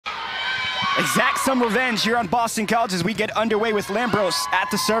Exact some revenge here on Boston College as we get underway with Lambros at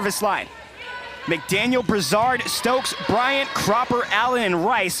the service line. McDaniel, Brizard, Stokes, Bryant, Cropper, Allen, and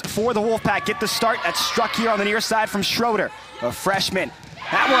Rice for the Wolfpack get the start. That's struck here on the near side from Schroeder, a freshman.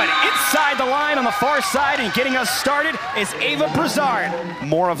 That one inside the line on the far side, and getting us started is Ava Brizard.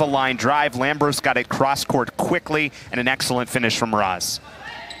 More of a line drive. Lambros got it cross-court quickly, and an excellent finish from Roz.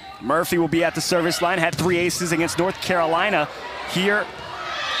 Murphy will be at the service line, had 3 aces against North Carolina here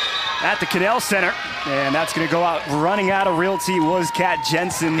at the Cadell Center. And that's gonna go out, running out of realty was Kat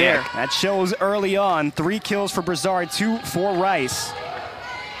Jensen there. Yeah. That shows early on, 3 kills for Brizard, 2 for Rice.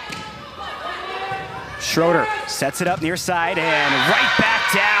 Schroeder sets it up near side and right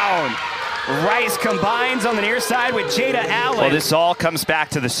back down. Rice combines on the near side with Jada Allen. Well, this all comes back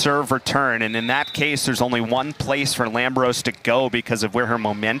to the serve return, and in that case, there's only one place for Lambros to go because of where her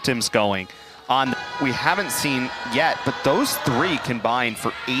momentum's going. We haven't seen yet, but those 3 combined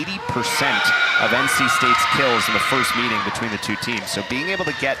for 80% of NC State's kills in the first meeting between the 2 teams. So being able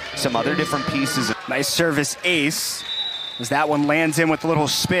to get some other different pieces. Nice service ace as that one lands in with a little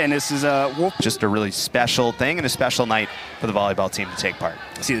spin. This is a Wolf. Just a really special thing and a special night for the volleyball team to take part.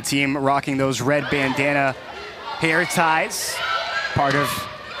 See the team rocking those red bandana hair ties. Part of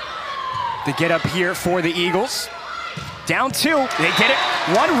the get up here for the Eagles. Down 2, they get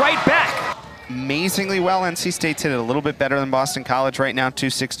it, 1 right back. Amazingly well, NC State's hit it a little bit better than Boston College right now,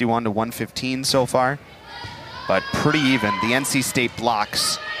 261 to 115 so far. But pretty even. The NC State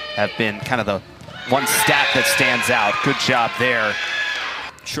blocks have been kind of the one stat that stands out. Good job there.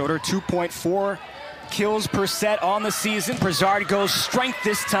 Schroeder 2.4 kills per set on the season. Brizard goes strength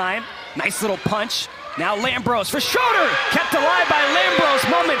this time. Nice little punch. Now Lambros for Schroeder. Kept alive by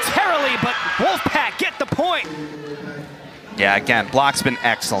Lambros momentarily, but Wolfpack get the point. Yeah, again, block's been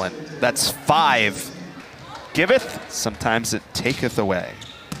excellent. That's 5. Giveth, sometimes it taketh away.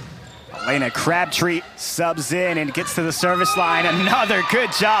 Elena Crabtree subs in and gets to the service line. Another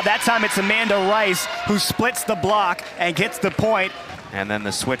good job. That time it's Amanda Rice who splits the block and gets the point. And then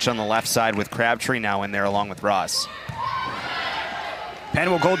the switch on the left side with Crabtree now in there along with Ross. Penn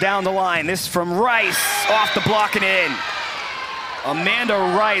will go down the line. This from Rice, off the block and in. Amanda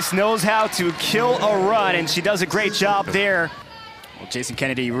Rice knows how to kill a run, and she does a great job there. Well, Jason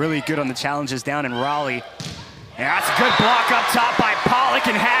Kennedy really good on the challenges down in Raleigh. And that's a good block up top by Pollock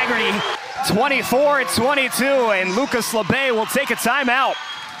and Haggerty. 24-22, and Lucas LeBay will take a timeout.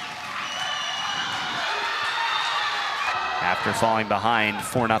 After falling behind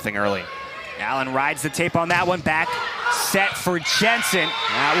 4-0 early. Allen rides the tape on that one, back set for Jensen.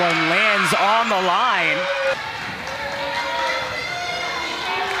 That one lands on the line.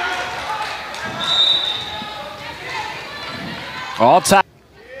 All time.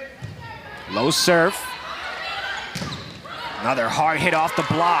 Low serve. Another hard hit off the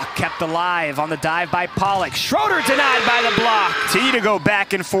block, kept alive on the dive by Pollock. Schroeder denied by the block. T to go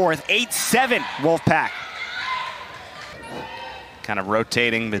back and forth, 8-7 Wolfpack. Kind of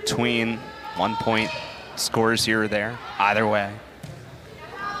rotating between 1-point scores here or there, either way.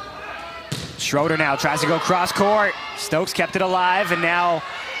 Schroeder now tries to go cross court. Stokes kept it alive, and now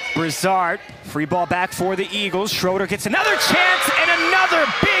Brizard, free ball back for the Eagles. Schroeder gets another chance and another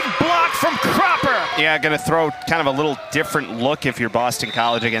big block from Cropper. Yeah, gonna throw kind of a little different look if you're Boston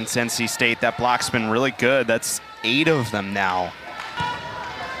College against NC State. That block's been really good. That's 8 of them now.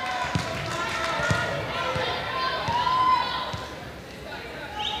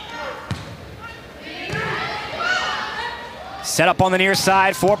 Set up on the near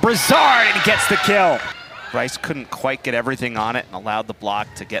side for Brizard, and gets the kill. Rice couldn't quite get everything on it and allowed the block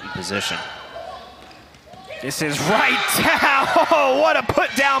to get in position. This is right down. Oh, what a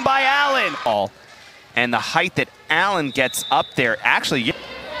put down by Allen. And the height that Allen gets up there, actually,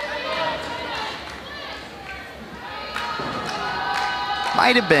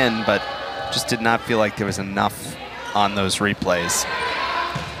 might have been, but just did not feel like there was enough on those replays.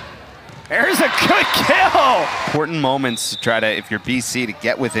 There's a good kill. Important moments to try to, if you're BC, to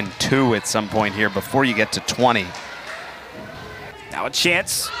get within 2 at some point here before you get to 20. Now a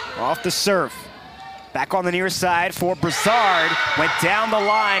chance off the serve. Back on the near side for Brizard. Went down the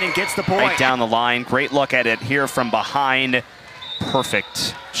line and gets the point. Right down the line. Great look at it here from behind.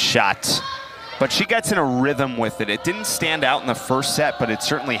 Perfect shot. But she gets in a rhythm with it. It didn't stand out in the first set, but it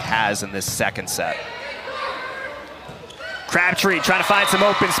certainly has in this second set. Crabtree trying to find some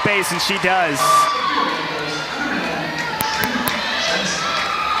open space, and she does.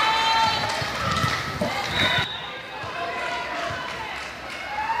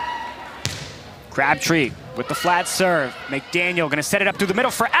 Crabtree with the flat serve. McDaniel gonna set it up through the middle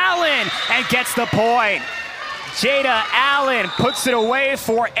for Allen, and gets the point. Jada Allen puts it away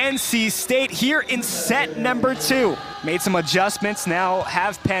for NC State here in set number 2. Made some adjustments, now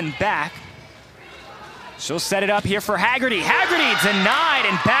have Penn back. She'll set it up here for Haggerty. Haggerty denied,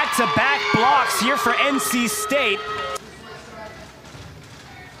 and back-to-back blocks here for NC State.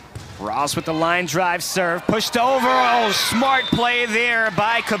 Ross with the line drive serve, pushed over. Oh, smart play there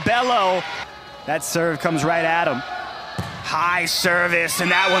by Cabello. That serve comes right at him. High service, and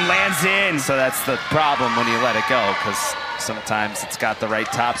that one lands in. So that's the problem when you let it go, because sometimes it's got the right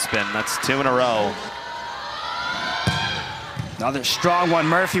topspin. That's 2 in a row. Another strong one,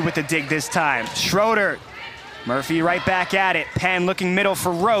 Murphy with the dig this time. Schroeder, Murphy right back at it. Penn looking middle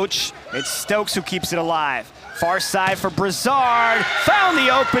for Roach. It's Stokes who keeps it alive. Far side for Brizard, found the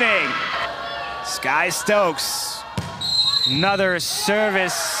opening. Skye Stokes, another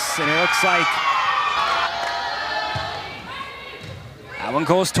service, and it looks like that one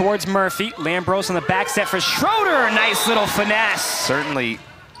goes towards Murphy. Lambros on the back set for Schroeder, nice little finesse. Certainly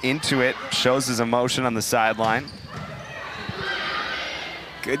into it, shows his emotion on the sideline.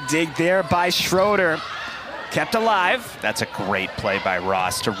 Good dig there by Schroeder. Kept alive. That's a great play by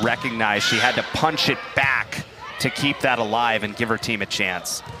Ross to recognize she had to punch it back to keep that alive and give her team a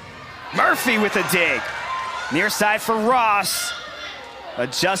chance. Murphy with a dig. Near side for Ross.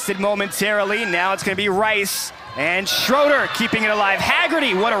 Adjusted momentarily. Now it's going to be Rice. And Schroeder keeping it alive.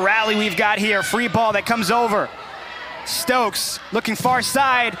 Haggerty, what a rally we've got here. Free ball that comes over. Stokes looking far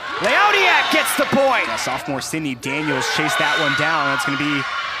side. Leoniak gets the point. Sophomore Sydney Daniels chased that one down. That's going to be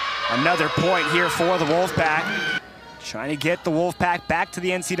another point here for the Wolfpack. Trying to get the Wolfpack back to the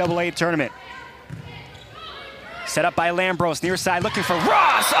NCAA tournament. Set up by Lambros, near side looking for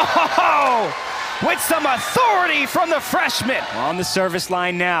Ross. Oh, with some authority from the freshman. On the service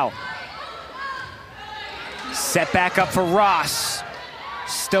line now. Set back up for Ross.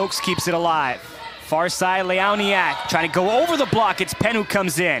 Stokes keeps it alive. Far side, Leoniak trying to go over the block. It's Penn who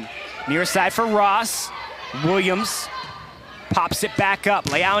comes in. Near side for Ross. Williams pops it back up.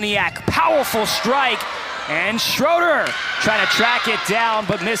 Leoniak, powerful strike. And Schroeder trying to track it down,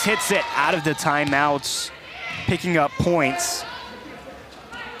 but mishits it out of the timeouts. Picking up points.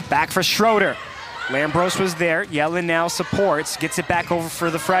 Back for Schroeder. Lambros was there. Yellen now supports. Gets it back over for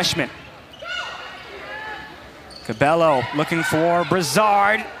the freshman. Cabello looking for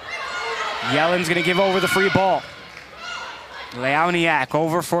Brizard. Yellen's going to give over the free ball. Leoniak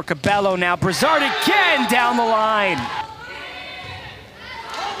over for Cabello now. Brizard again down the line.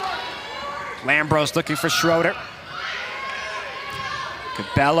 Lambros looking for Schroeder.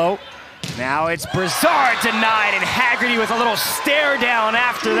 Cabello. Now it's Brizard denied, and Haggerty with a little stare down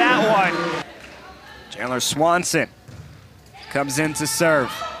after that one. Chandler Swanson comes in to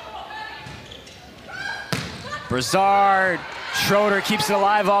serve. Brizard. Schroeder keeps it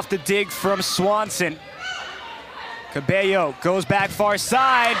alive off the dig from Swanson. Cabello goes back far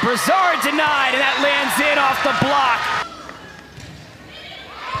side. Brizard denied, and that lands in off the block.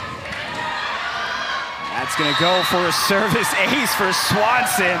 That's going to go for a service ace for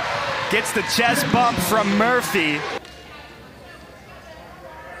Swanson. Gets the chest bump from Murphy.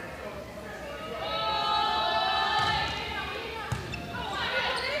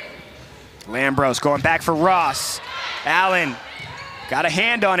 Lambros going back for Ross. Allen got a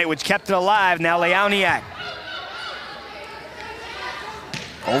hand on it, which kept it alive. Now Leoniak.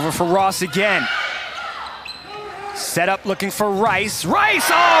 Over for Ross again. Set up looking for Rice. Rice,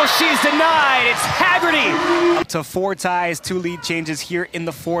 oh, she's denied. It's Haggerty. Up to 4 ties, 2 lead changes here in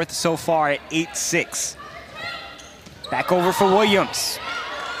the 4th so far at 8-6. Back over for Williams.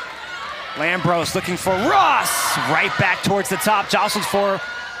 Lambros looking for Ross. Right back towards the top, jostles for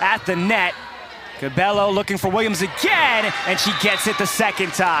at the net. Cabello looking for Williams again, and she gets it the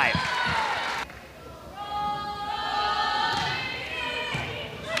second time.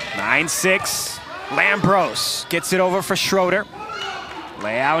 9-6. Lambros gets it over for Schroeder.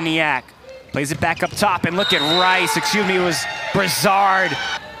 Leoniak plays it back up top, and look at Rice. Excuse me, it was Brizard.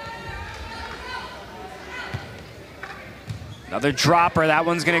 Another dropper. That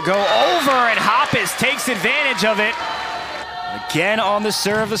one's going to go over, and Hoppus takes advantage of it. Again on the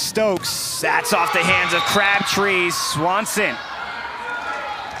serve of Stokes. That's off the hands of Crabtree. Swanson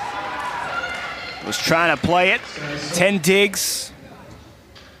was trying to play it. 10 digs,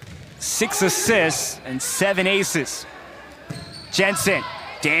 6 assists, and 7 aces. Jensen,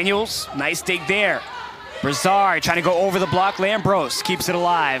 Daniels, nice dig there. Brizard trying to go over the block. Lambros keeps it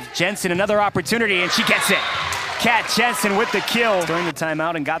alive. Jensen, another opportunity, and she gets it. Kat Jensen with the kill during the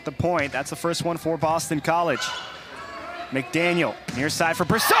timeout and got the point. That's the first one for Boston College. McDaniel, near side for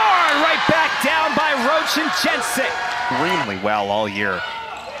Brizard, right back down by Roach and Jensen. Extremely well all year.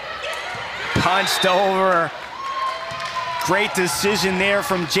 Punched over Great decision there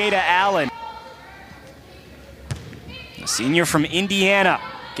from Jada Allen. The senior from Indiana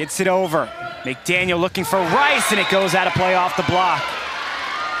gets it over. McDaniel looking for Rice, and it goes out of play off the block.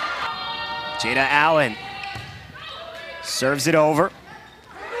 Jada Allen serves it over.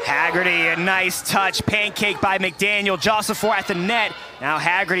 Haggerty, a nice touch, pancake by McDaniel, jostled for at the net. Now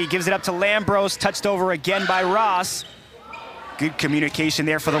Haggerty gives it up to Lambros, touched over again by Ross. Good communication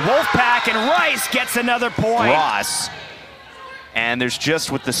there for the Wolfpack, and Rice gets another point. Ross, and there's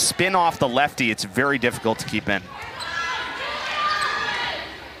just, with the spin off the lefty, it's very difficult to keep in.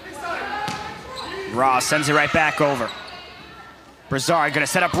 Ross sends it right back over. Brizard gonna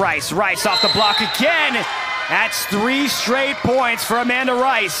set up Rice. Rice off the block again. That's 3 straight points for Amanda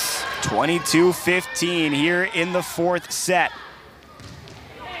Rice. 22-15 here in the 4th set.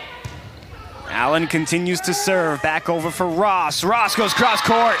 Allen continues to serve. Back over for Ross. Ross goes cross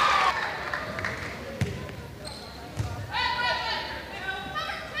court.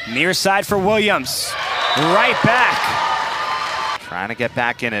 Near side for Williams. Right back. Trying to get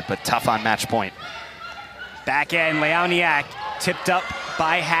back in it, but tough on match point. Back end, Leoniak tipped up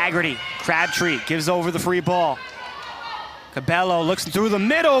by Haggerty. Crabtree gives over the free ball. Cabello looks through the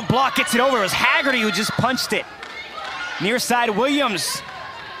middle, block gets it over. It was Haggerty who just punched it. Near side, Williams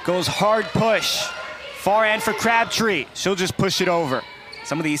goes hard push. Far end for Crabtree. She'll just push it over.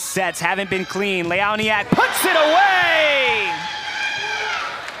 Some of these sets haven't been clean. Leoniak puts it away!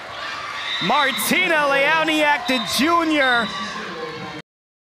 Martina Leoniak, the junior,